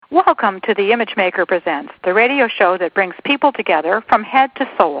Welcome to The Image Maker Presents, the radio show that brings people together from head to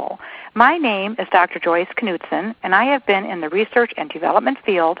soul. My name is Dr. Joyce Knudsen, and I have been in the research and development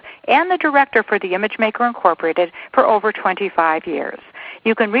field and the director for The Image Maker Incorporated for over 25 years.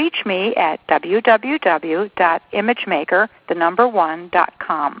 You can reach me at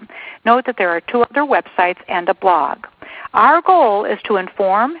www.imagemaker1.com. Note that there are 2 other websites and a blog. Our goal is to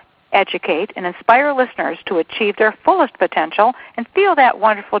inform, educate, and inspire listeners to achieve their fullest potential and feel that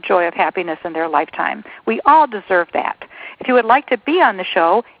wonderful joy of happiness in their lifetime. We all deserve that. If you would like to be on the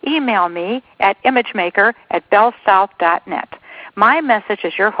show, email me at imagemaker@bellsouth.net. My message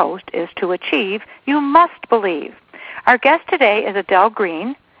as your host is to achieve, you must believe. Our guest today is Adele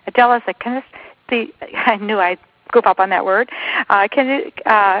Green. Adele is I knew I'd goof up on that word,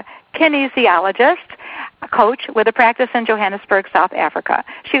 kinesiologist, a coach with a practice in Johannesburg, South Africa.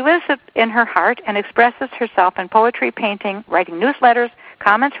 She lives in her heart and expresses herself in poetry, painting, writing newsletters,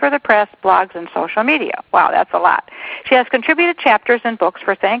 comments for the press, blogs, and social media. Wow, that's a lot. She has contributed chapters in books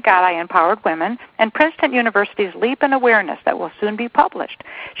for Thank God I Empowered Women and Princeton University's Leap in Awareness that will soon be published.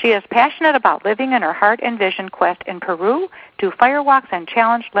 She is passionate about living in her heart and vision quest in Peru, do firewalks, and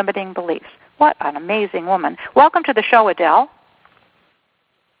challenge limiting beliefs. What an amazing woman. Welcome to the show, Adele.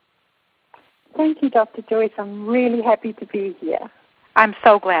 Thank you, Dr. Joyce. I'm really happy to be here. I'm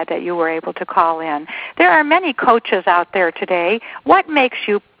so glad that you were able to call in. There are many coaches out there today. What makes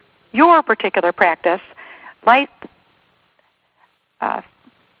your particular practice, life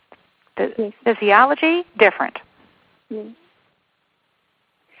physiology, different? Yes.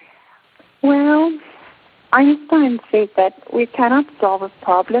 Well, Einstein said that we cannot solve a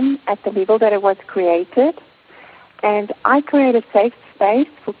problem at the level that it was created, and I create a safe space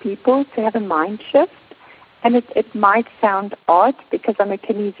for people to have a mind shift. And it might sound odd because I'm a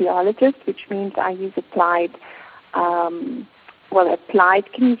kinesiologist, which means I use applied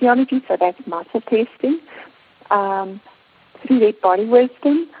kinesiology, so that's muscle testing. Through their body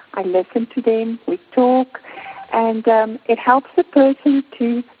wisdom, I listen to them, we talk, and it helps the person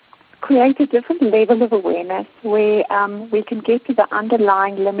to create a different level of awareness where we can get to the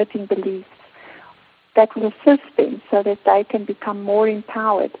underlying limiting beliefs that will assist them so that they can become more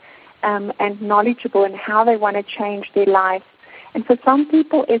empowered and knowledgeable in how they want to change their life. And for some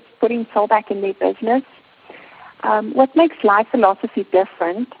people, it's putting soul back in their business. What makes life philosophy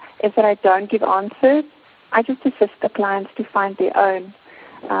different is that I don't give answers. I just assist the clients to find their own.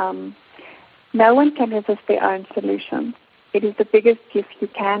 No one can resist their own solution. It is the biggest gift you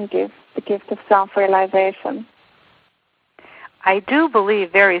can give, the gift of self-realization. I do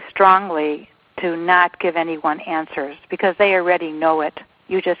believe very strongly to not give anyone answers because they already know it.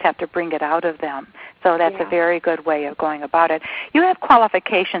 You just have to bring it out of them. So that's a very good way of going about it. You have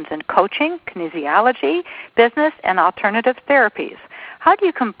qualifications in coaching, kinesiology, business, and alternative therapies. How do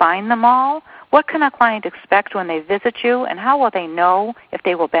you combine them all? What can a client expect when they visit you, and how will they know if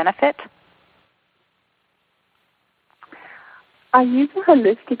they will benefit? I use a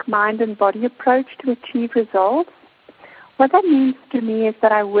holistic mind and body approach to achieve results. What that means to me is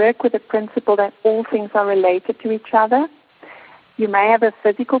that I work with the principle that all things are related to each other. You may have a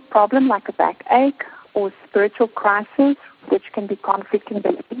physical problem like a backache or a spiritual crisis, which can be conflicting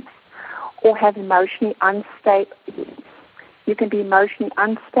beliefs, or have emotionally unstable. You can be emotionally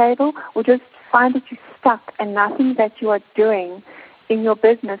unstable or just find that you're stuck and nothing that you are doing in your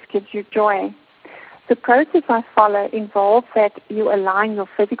business gives you joy. The process I follow involves that you align your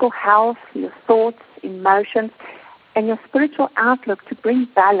physical health, your thoughts, emotions, and your spiritual outlook to bring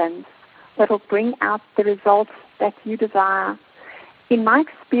balance that will bring out the results that you desire. In my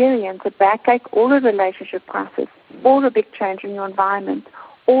experience, a backache or a relationship crisis or a big change in your environment,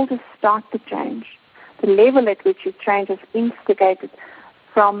 all just start to change. The level at which you change is instigated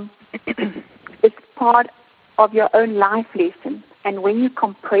from it's part of your own life lesson. And when you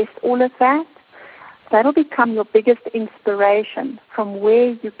compress all of that, that'll become your biggest inspiration from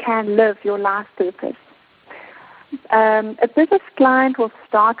where you can live your life purpose. A business client will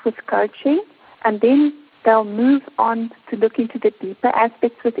start with coaching, and then they'll move on to look into the deeper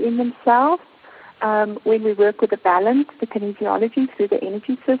aspects within themselves when we work with the balance, the kinesiology through the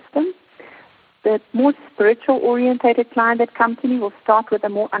energy system. The more spiritual-orientated client that comes to me will start with a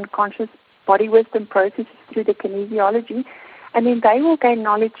more unconscious body wisdom process through the kinesiology, and then they will gain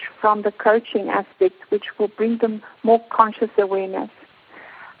knowledge from the coaching aspect, which will bring them more conscious awareness.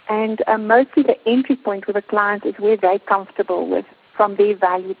 And mostly the entry point with the client is where they're comfortable with from their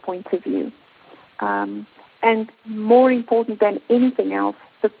value point of view. And more important than anything else,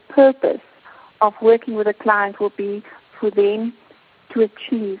 the purpose of working with a client will be for them to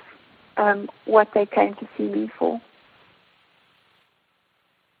achieve what they came to see me for.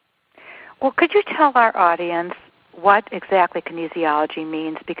 Well, could you tell our audience what exactly kinesiology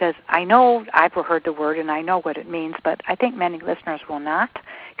means? Because I know I've heard the word and I know what it means, but I think many listeners will not.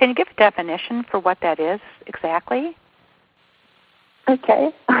 Can you give a definition for what that is exactly?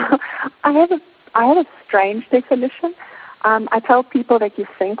 Okay. I have a strange definition. I tell people that you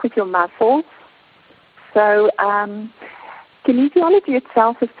think with your muscles. So kinesiology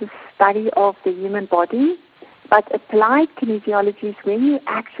itself is the study of the human body, but applied kinesiology is when you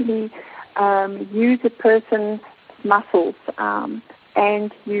actually use a person's muscles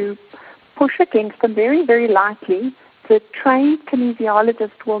and you push against them very, very lightly. The trained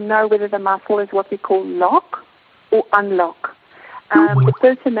kinesiologist will know whether the muscle is what we call lock or unlock. The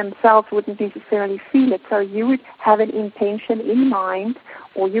person themselves wouldn't necessarily feel it, so you would have an intention in mind,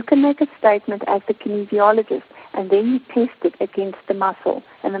 or you can make a statement as the kinesiologist, and then you test it against the muscle,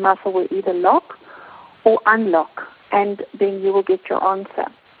 and the muscle will either lock or unlock, and then you will get your answer.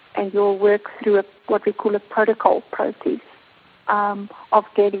 And you'll work through what we call a protocol process of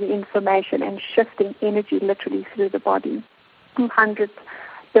getting information and shifting energy literally through the body. 200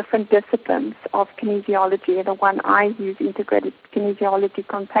 different disciplines of kinesiology, and the one I use, integrated kinesiology,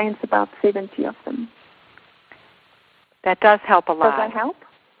 contains about 70 of them. That does help a lot. Does that help?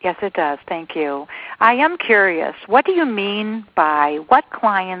 Yes, it does. Thank you. I am curious, what do you mean by what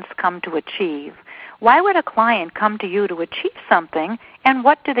clients come to achieve? Why would a client come to you to achieve something, and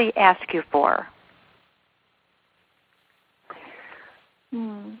what do they ask you for?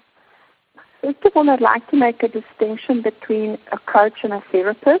 First of all, I'd like to make a distinction between a coach and a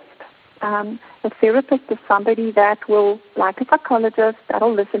therapist. A therapist is somebody that will, like a psychologist,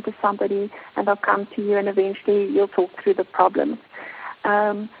 that'll listen to somebody and they'll come to you and eventually you'll talk through the problems.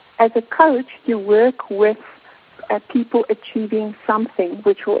 As a coach, you work with people achieving something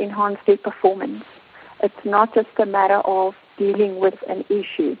which will enhance their performance. It's not just a matter of dealing with an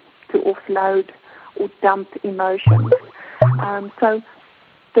issue to offload or dump emotions. So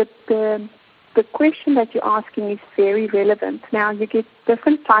the question that you're asking is very relevant. Now, you get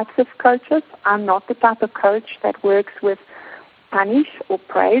different types of coaches. I'm not the type of coach that works with punish or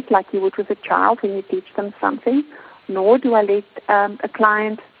praise like you would with a child when you teach them something, nor do I let a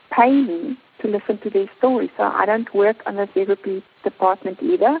client pay me to listen to their story. So I don't work on the therapy department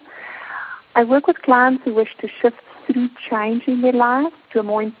either. I work with clients who wish to shift through change in their lives to a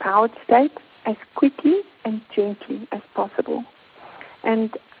more empowered state as quickly and gently as possible.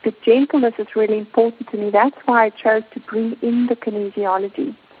 And the gentleness is really important to me. That's why I chose to bring in the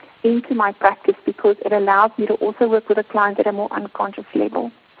kinesiology into my practice, because it allows me to also work with a client at a more unconscious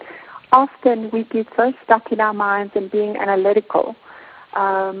level. Often we get so stuck in our minds and being analytical,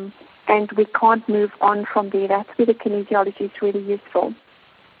 and we can't move on from there. That's where the kinesiology is really useful.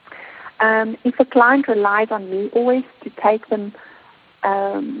 If a client relies on me always to take them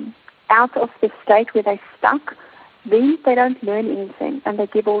out of the state where they're stuck, then they don't learn anything and they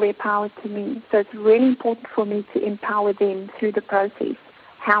give all their power to me. So it's really important for me to empower them through the process,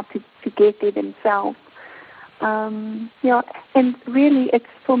 how to get there themselves. And really it's,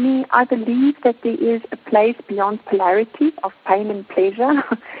 for me, I believe that there is a place beyond polarity of pain and pleasure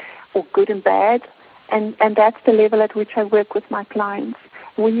or good and bad, and that's the level at which I work with my clients.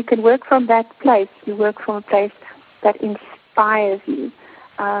 When you can work from that place, you work from a place that inspires you,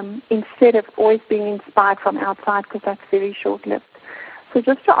 instead of always being inspired from outside, because that's very short-lived. So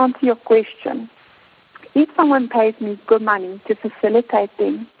just to answer your question, if someone pays me good money to facilitate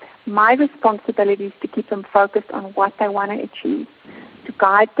them, my responsibility is to keep them focused on what they want to achieve, to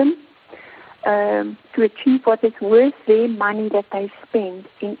guide them to achieve what is worth their money that they spend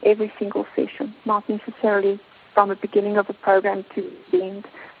in every single session, not necessarily from the beginning of a program to the end.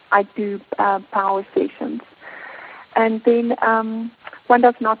 I do power sessions. And then one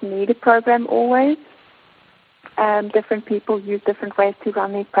does not need a program always. Different people use different ways to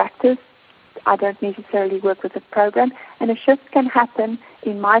run their practice. I don't necessarily work with a program. And a shift can happen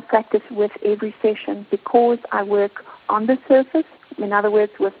in my practice with every session because I work on the surface, in other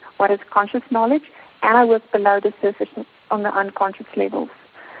words, with what is conscious knowledge, and I work below the surface on the unconscious levels.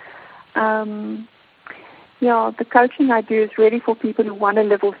 The coaching I do is really for people who want to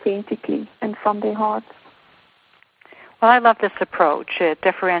live authentically and from their hearts. Well, I love this approach. It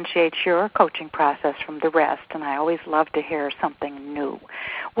differentiates your coaching process from the rest, and I always love to hear something new.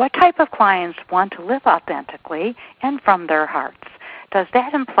 What type of clients want to live authentically and from their hearts? Does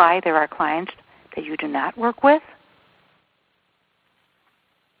that imply there are clients that you do not work with?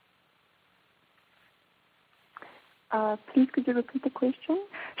 Please, could you repeat the question?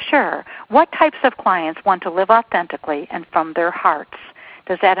 Sure. What types of clients want to live authentically and from their hearts?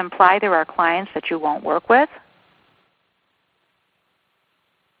 Does that imply there are clients that you won't work with?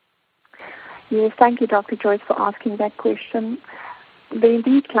 Yes, thank you, Dr. Joyce, for asking that question. The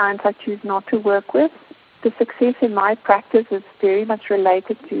indeed clients I choose not to work with. The success in my practice is very much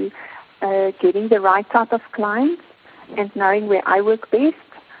related to getting the right type of clients and knowing where I work best.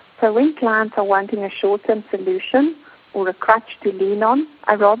 So when clients are wanting a short-term solution or a crutch to lean on,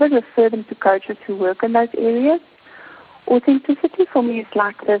 I rather refer them to coaches who work in those areas. Authenticity for me is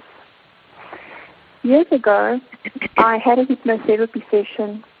like this. Years ago, I had a hypnotherapy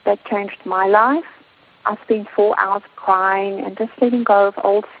session that changed my life. I spent 4 hours crying and just letting go of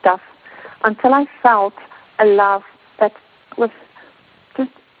old stuff until I felt a love that was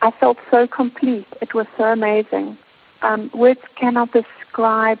just, I felt so complete. It was so amazing. Words cannot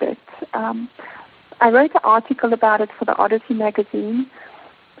describe it. I wrote an article about it for the Odyssey magazine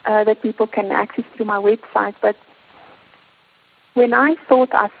that people can access through my website, but when I thought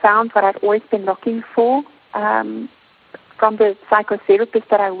I found what I'd always been looking for from the psychotherapist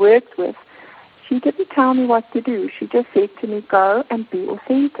that I worked with, she didn't tell me what to do. She just said to me, go and be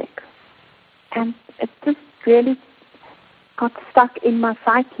authentic. And it just really got stuck in my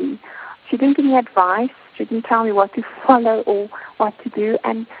psyche. She didn't give me advice. She didn't tell me what to follow or what to do.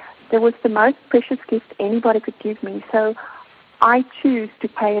 And there was the most precious gift anybody could give me. So I choose to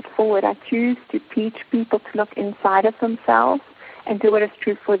pay it forward. I choose to teach people to look inside of themselves and do what is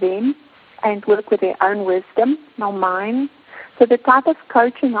true for them and work with their own wisdom, not mine. So the type of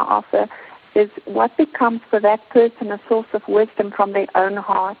coaching I offer is what becomes for that person a source of wisdom from their own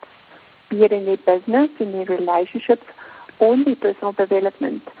heart, be it in their business, in their relationships, or in their personal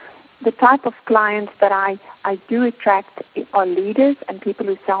development. The type of clients that I do attract are leaders and people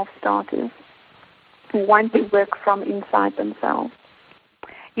who self-starters who want to work from inside themselves.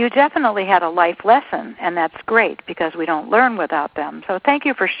 You definitely had a life lesson, and that's great because we don't learn without them. So thank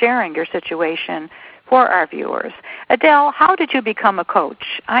you for sharing your situation for our viewers. Adele, how did you become a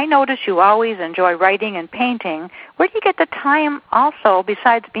coach? I notice you always enjoy writing and painting. Where do you get the time also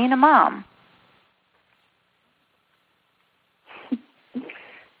besides being a mom?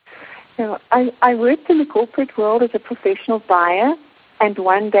 I worked in the corporate world as a professional buyer, and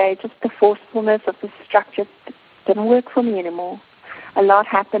one day just the forcefulness of the structure didn't work for me anymore. A lot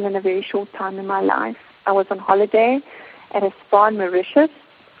happened in a very short time in my life. I was on holiday at a spa in Mauritius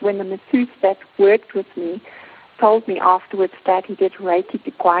when the masseuse that worked with me told me afterwards that he did Reiki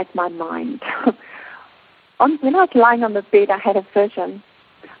to quiet my mind. When I was lying on the bed, I had a vision.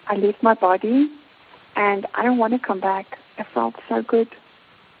 I left my body, and I don't want to come back. I felt so good,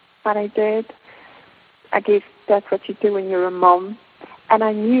 but I did. I guess that's what you do when you're a mom. And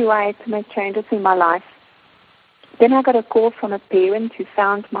I knew I had to make changes in my life. Then I got a call from a parent who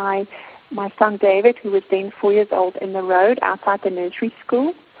found my son David, who was then 4 years old, in the road outside the nursery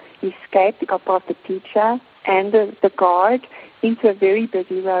school. He escaped. He got past the teacher and the guard into a very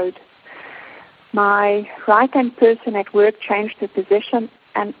busy road. My right-hand person at work changed the position,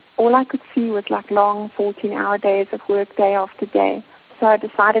 and all I could see was like long 14-hour days of work day after day. So I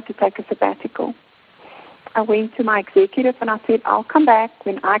decided to take a sabbatical. I went to my executive and I said, I'll come back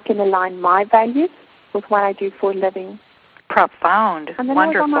when I can align my values with what I do for a living. Profound. And then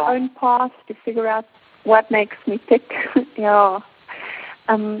Wonderful. I was on my own path to figure out what makes me tick. Yeah.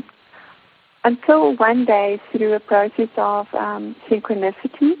 Until one day, through a process of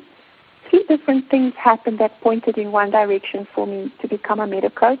synchronicity, 3 different things happened that pointed in one direction for me to become a meta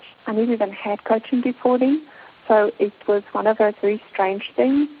coach. I never even had coaching before then, so it was one of those very strange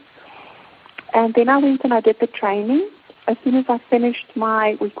things. And then I went and I did the training. As soon as I finished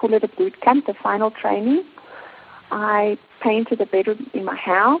we call it a boot camp, the final training, I painted a bedroom in my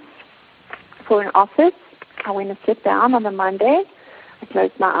house for an office. I went and sit down on the Monday. I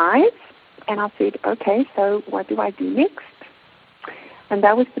closed my eyes and I said, okay, so what do I do next? And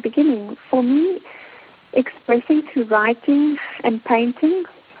that was the beginning. For me, expressing through writing and painting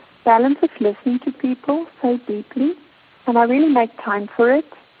balances listening to people so deeply, and I really make time for it.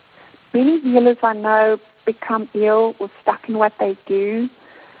 Many healers I know become ill or stuck in what they do.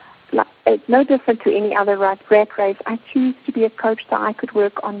 It's no different to any other rat race. I choose to be a coach so I could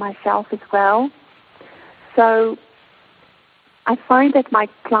work on myself as well. So I find that my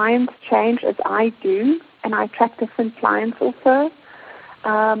clients change as I do, and I attract different clients also.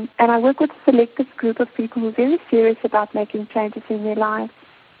 And I work with a selective group of people who are very serious about making changes in their lives.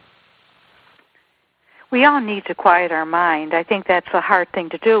 We all need to quiet our mind. I think that's a hard thing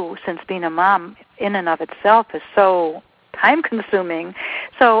to do since being a mom in and of itself is so time-consuming.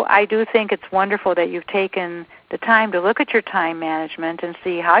 So I do think it's wonderful that you've taken the time to look at your time management and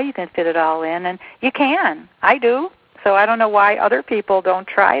see how you can fit it all in, and you can. I do. So I don't know why other people don't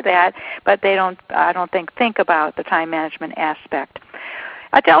try that, but I don't think about the time management aspect.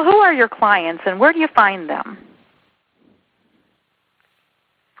 Adele, who are your clients and where do you find them?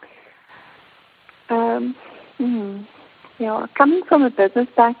 Coming from a business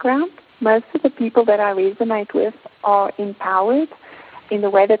background, most of the people that I resonate with are empowered in the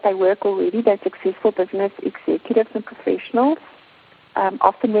way that they work already. They're successful business executives and professionals,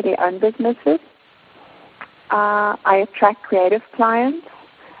 often with their own businesses. I attract creative clients,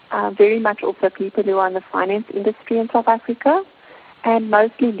 very much also people who are in the finance industry in South Africa, and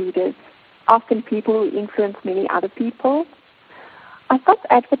mostly leaders, often people who influence many other people. I stopped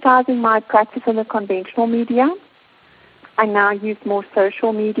advertising my practice in the conventional media. I now use more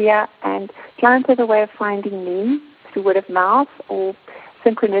social media, and clients have a way of finding me through word of mouth or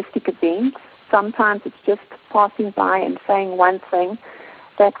synchronistic events. Sometimes it's just passing by and saying one thing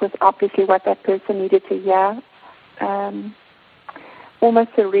that was obviously what that person needed to hear.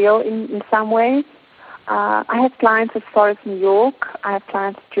 Almost surreal in some ways. I have clients as far as New York. I have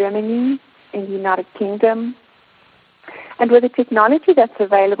clients in Germany, in the United Kingdom. And with the technology that's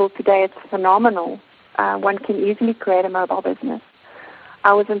available today, it's phenomenal. One can easily create a mobile business.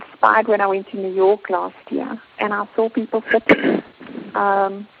 I was inspired when I went to New York last year, and I saw people sitting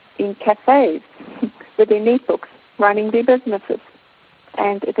in cafes with their netbooks, running their businesses.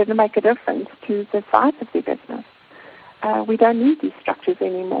 And it didn't make a difference to the size of their business. We don't need these structures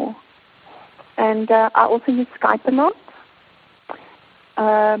anymore. And I also use Skype a lot.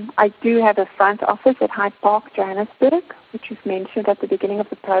 I do have a front office at Hyde Park, Johannesburg, which is mentioned at the beginning of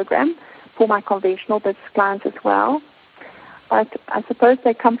the program, for my conventional business clients as well. But I suppose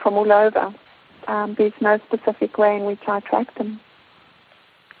they come from all over. There's no specific way in which I attract them.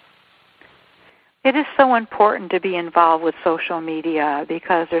 It is so important to be involved with social media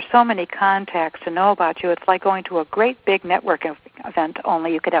because there's so many contacts to know about you. It's like going to a great big network event,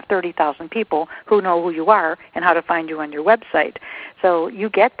 only you could have 30,000 people who know who you are and how to find you on your website. So you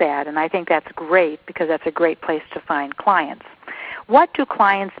get that, and I think that's great because that's a great place to find clients. What do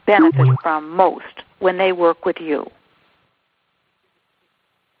clients benefit from most when they work with you?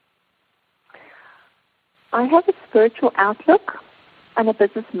 I have a spiritual outlook and a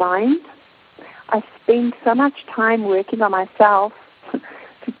business mind. I spend so much time working on myself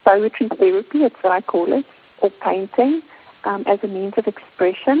through poetry therapy, that's what I call it, or painting as a means of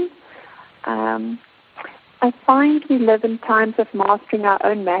expression. I find we live in times of mastering our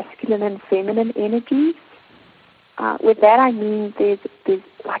own masculine and feminine energies. With that I mean there's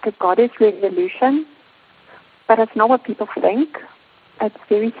like a goddess revolution, but it's not what people think. It's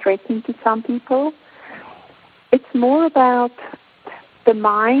very threatening to some people. It's more about the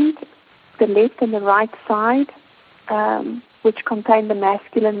mind, the left and the right side, which contain the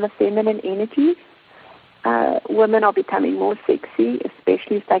masculine and the feminine energies. Women are becoming more sexy,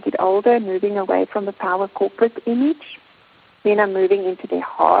 especially as they get older, moving away from the power corporate image. Men are moving into their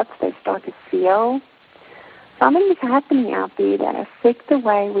hearts. They start to feel. Something is happening out there that affects the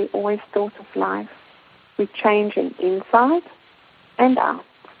way we always thought of life. We're changing inside and out.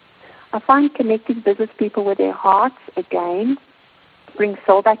 I find connecting business people with their hearts, again, brings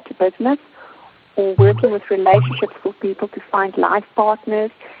soul back to business, or working with relationships for people to find life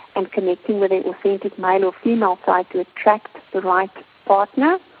partners and connecting with their authentic male or female side to attract the right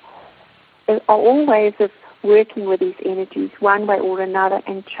partner. There are all ways of working with these energies one way or another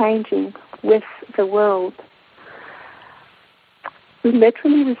and changing with the world. We're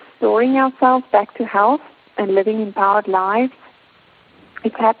literally restoring ourselves back to health and living empowered lives.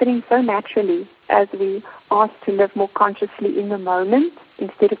 It's happening so naturally as we ask to live more consciously in the moment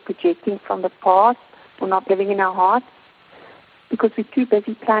instead of projecting from the past or not living in our hearts because we're too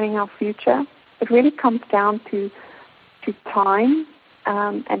busy planning our future. It really comes down to time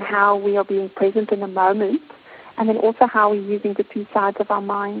and how we are being present in the moment, and then also how we're using the two sides of our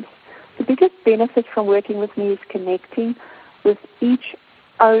minds. The biggest benefit from working with me is connecting with each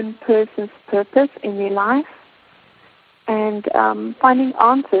own person's purpose in their life and finding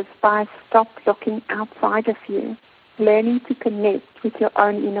answers by stop looking outside of you, learning to connect with your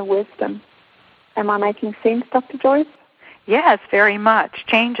own inner wisdom. Am I making sense, Dr. Joyce? Yes, very much.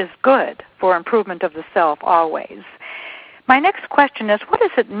 Change is good for improvement of the self always. My next question is, what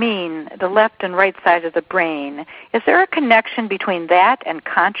does it mean, the left and right side of the brain? Is there a connection between that and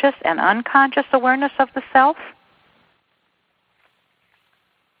conscious and unconscious awareness of the self?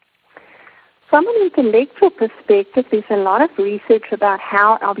 From an intellectual perspective, there's a lot of research about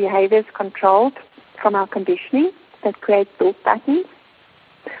how our behavior is controlled from our conditioning that creates thought patterns.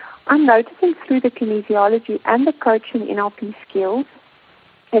 I'm noticing through the kinesiology and the coaching NLP skills,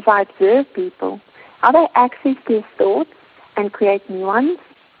 as I observe people, how they access their thoughts and create new ones.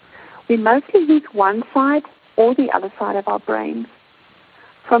 We mostly use one side or the other side of our brains.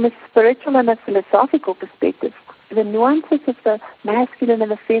 From a spiritual and a philosophical perspective, the nuances of the masculine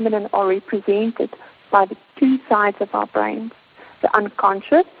and the feminine are represented by the two sides of our brains. The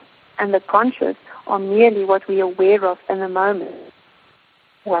unconscious and the conscious are merely what we are aware of in the moment,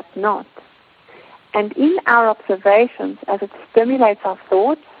 what not. And in our observations, as it stimulates our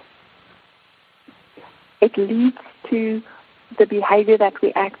thoughts, it leads to the behavior that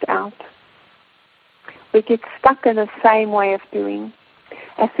we act out. We get stuck in the same way of doing.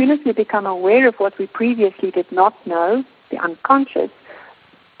 As soon as we become aware of what we previously did not know, the unconscious,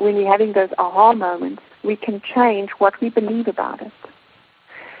 when we're having those aha moments, we can change what we believe about it.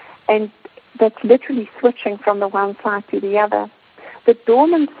 And that's literally switching from the one side to the other. The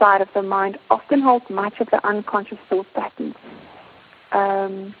dormant side of the mind often holds much of the unconscious thought patterns.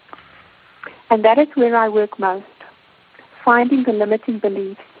 And that is where I work most, finding the limiting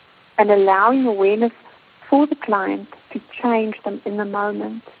beliefs and allowing awareness for the client to change them in the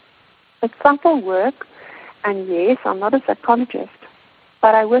moment. It's subtle work, and yes, I'm not a psychologist,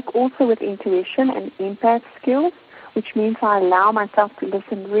 but I work also with intuition and empath skills, which means I allow myself to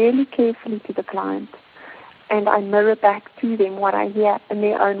listen really carefully to the client, and I mirror back to them what I hear in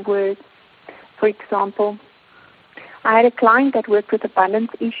their own words. For example, I had a client that worked with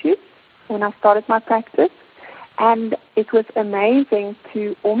abundance issues when I started my practice, and it was amazing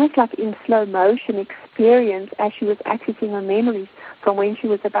to almost like in slow motion experience as she was accessing her memories from when she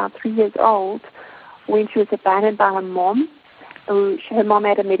was about 3 years old, when she was abandoned by her mom. Her mom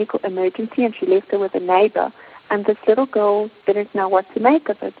had a medical emergency and she left her with a neighbor, and this little girl didn't know what to make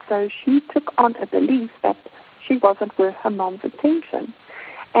of it, so she took on a belief that she wasn't worth her mom's attention.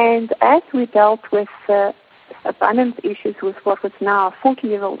 And as we dealt with abundance issues with what was now a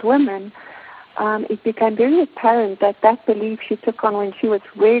 40-year-old woman, it became very apparent that that belief she took on when she was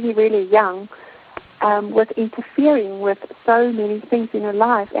really, really young was interfering with so many things in her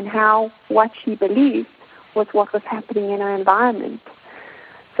life, and how what she believed was what was happening in her environment.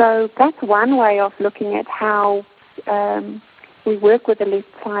 So that's one way of looking at how we work with the left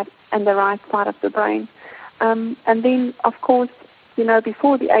side and the right side of the brain. And then, of course,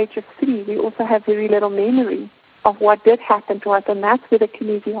 before the age of 3, we also have very little memory of what did happen to us, and that's where the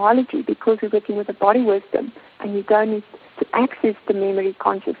kinesiology, because we're working with the body wisdom, and you don't need to access the memory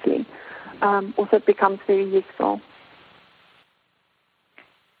consciously, also becomes very useful.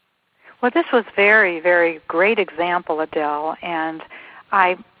 Well, this was very, very great example, Adele, and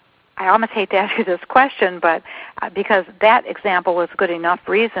I almost hate to ask you this question, but because that example was good enough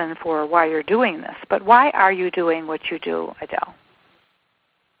reason for why you're doing this. But why are you doing what you do, Adele?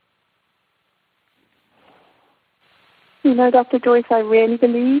 Dr. Joyce, I really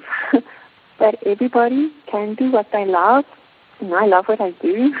believe that everybody can do what they love, and I love what I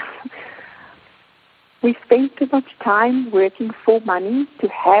do. We spend too much time working for money to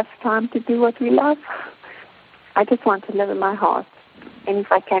have time to do what we love. I just want to live in my heart. And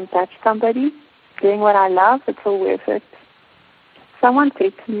if I can touch somebody doing what I love, it's all worth it. Someone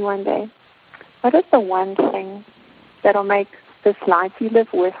said to me one day, what is the one thing that will make this life you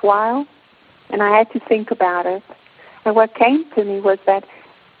live worthwhile? And I had to think about it. And what came to me was that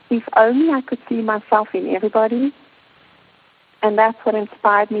if only I could see myself in everybody, and that's what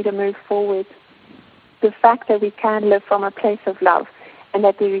inspired me to move forward. The fact that we can live from a place of love, and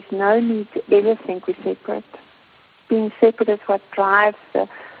that there is no need to ever think we're separate. Being separate is what drives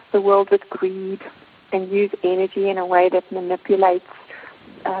the world with greed and use energy in a way that manipulates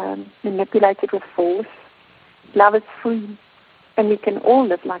it with force. Love is free. And we can all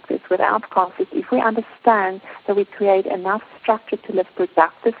live like this without conflict if we understand that we create enough structure to live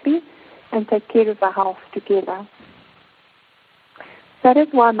productively and take care of our health together. That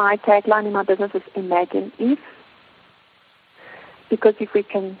is why my tagline in my business is Imagine If. Because if we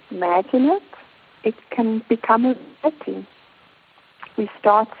can imagine it, it can become a reality. We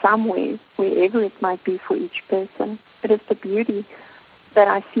start somewhere, wherever it might be for each person. It is the beauty that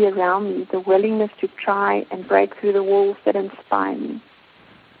I see around me, the willingness to try and break through the walls that inspire me.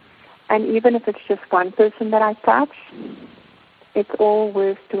 And even if it's just one person that I touch, it's all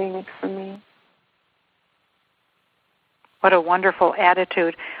worth doing it for me. What a wonderful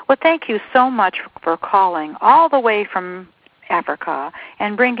attitude. Well, thank you so much for calling all the way from Africa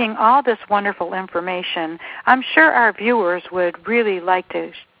and bringing all this wonderful information. I'm sure our viewers would really like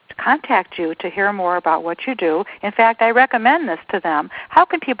to contact you to hear more about what you do. In fact, I recommend this to them. How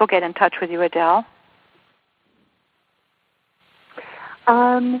can people get in touch with you, Adele?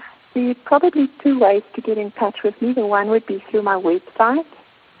 There are probably 2 ways to get in touch with me. The one would be through my website,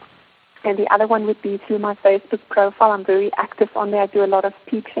 and the other one would be through my Facebook profile. I'm very active on there. I do a lot of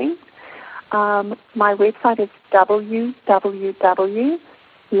teaching. My website is www.adelejoyce.com.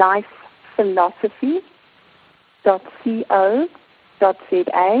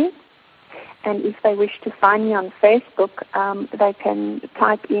 lifephilosophy.co.za. And if they wish to find me on Facebook, they can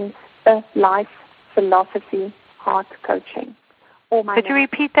type in The Life Philosophy Heart Coaching. Could you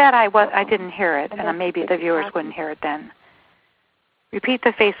repeat that? I didn't hear it, and maybe the viewers wouldn't hear it then. Repeat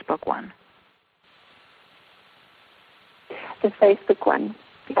the Facebook one. The Facebook one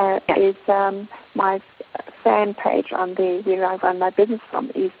is my fan page on where I run my business from,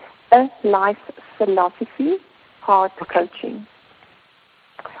 is The Life Philosophy Heart Coaching.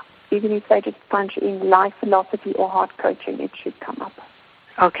 Even if they just punch in Life Philosophy or Heart Coaching, it should come up.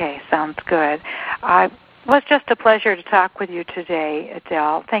 Okay, sounds good. It was just a pleasure to talk with you today,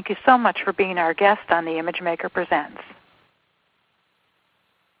 Adele. Thank you so much for being our guest on the Image Maker Presents.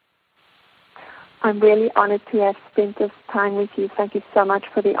 I'm really honored to have spent this time with you. Thank you so much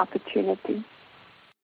for the opportunity.